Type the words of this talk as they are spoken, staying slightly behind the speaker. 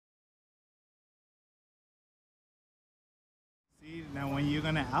Now when you're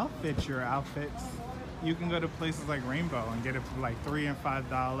gonna outfit your outfits, you can go to places like Rainbow and get it for like $3 and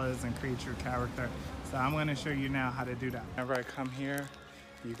 $5 and create your character. So I'm gonna show you now how to do that. Whenever I come here,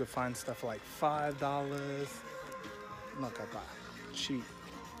 you can find stuff like $5. Look at that, cheap,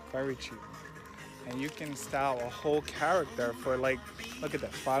 very cheap. And you can style a whole character for like, look at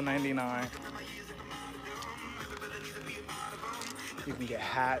that, $5.99. You can get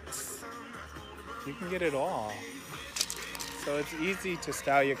hats, you can get it all. So it's easy to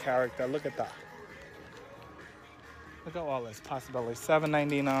style your character. Look at that. Look at all this possibility.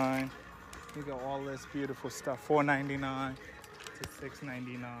 $7.99. You got all this beautiful stuff. $4.99 to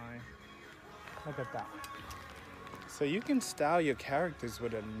 $6.99. Look at that. So you can style your characters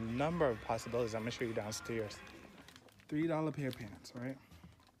with a number of possibilities. I'm gonna show you downstairs. $3 pair of pants, right?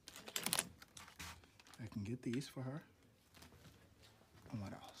 I can get these for her. And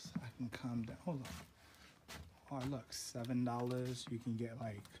what else? I can come down. Oh look. Oh look, $7. You can get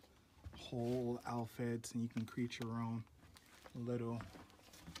like whole outfits and you can create your own little.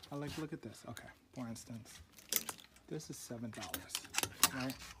 I like, look at this. Okay, for instance, this is $7,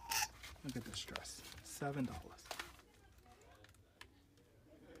 right? Look at this dress, $7. Look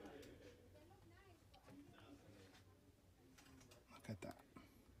at that.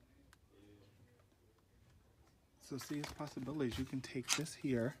 So see, it's possibilities. You can take this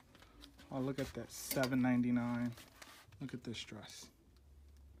here. Oh, look at that, $7.99. Look at this dress.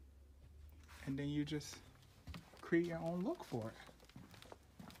 And then you just create your own look for it.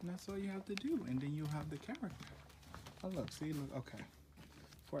 And that's all you have to do. And then you have the character. Oh, look, see, look, okay.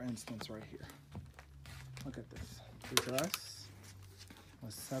 For instance, right here. Look at this. The dress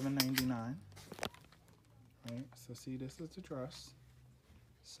was $7.99. Right, so see, this is the dress.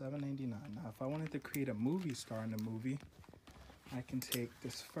 $7.99. Now, if I wanted to create a movie star in the movie, I can take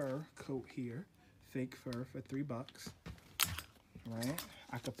this fur coat here, fake fur for $3, right?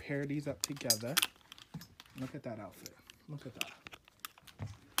 I could pair these up together. Look at that outfit. Look at that.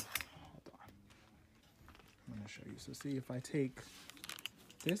 Hold on. I'm gonna show you. So see, if I take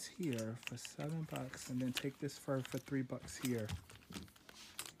this here for $7 and then take this fur for $3 here.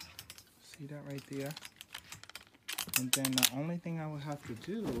 See that right there? And then the only thing I would have to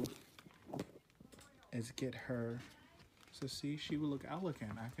do is get her. So see, she will look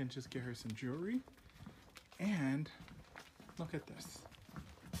elegant. I can just get her some jewelry. And look at this.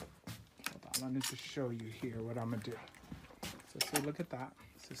 Hold on, let me just show you here what I'm gonna do. So see, look at that.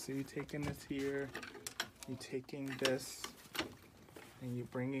 So see, you're taking this here, you're taking this, and you're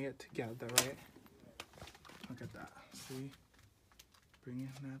bringing it together, right? Look at that, see? Bringing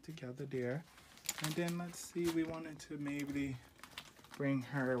that together there. And then let's see, we wanted to maybe bring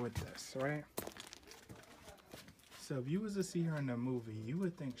her with this, right? So if you was to see her in the movie, you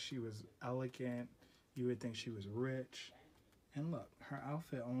would think she was elegant, you would think she was rich. And look, her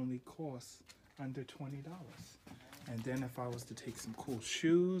outfit only costs under $20. And then if I was to take some cool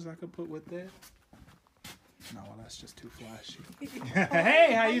shoes I could put with it. No, well, that's just too flashy.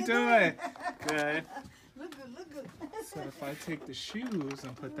 Hey, how you doing? Good. Look good, look good. So if I take the shoes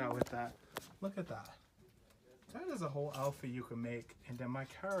and put that with that, look at that. That is a whole outfit you can make. And then my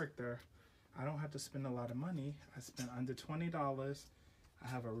character, I don't have to spend a lot of money. I spent under $20. I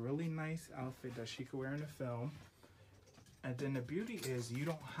have a really nice outfit that she could wear in the film. And then the beauty is you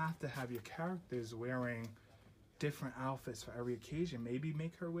don't have to have your characters wearing different outfits for every occasion. Maybe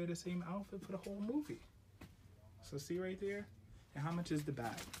make her wear the same outfit for the whole movie. So see right there? And how much is the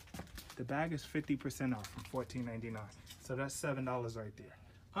bag? The bag is 50% off from $14.99. So that's $7 right there.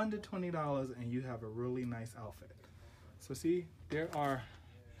 Under $20 and you have a really nice outfit. So see, there are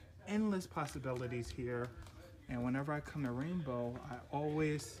endless possibilities here. And whenever I come to Rainbow, I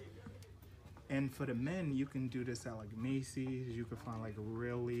always, and for the men, you can do this at like Macy's. You can find like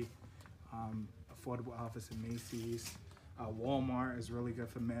really affordable outfits at Macy's. Walmart is really good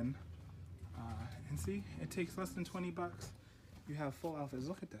for men. And see, it takes less than $20. You have full outfits.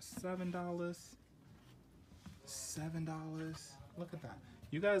 Look at this, $7. $7. Look at that.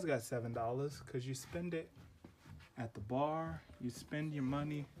 You guys got $7 because you spend it at the bar. You spend your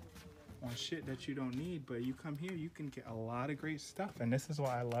money on shit that you don't need, but you come here, you can get a lot of great stuff. And this is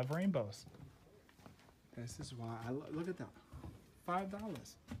why I love Rainbows. This is why I look at that,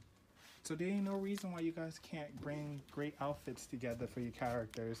 $5. So there ain't no reason why you guys can't bring great outfits together for your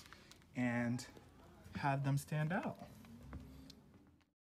characters and have them stand out.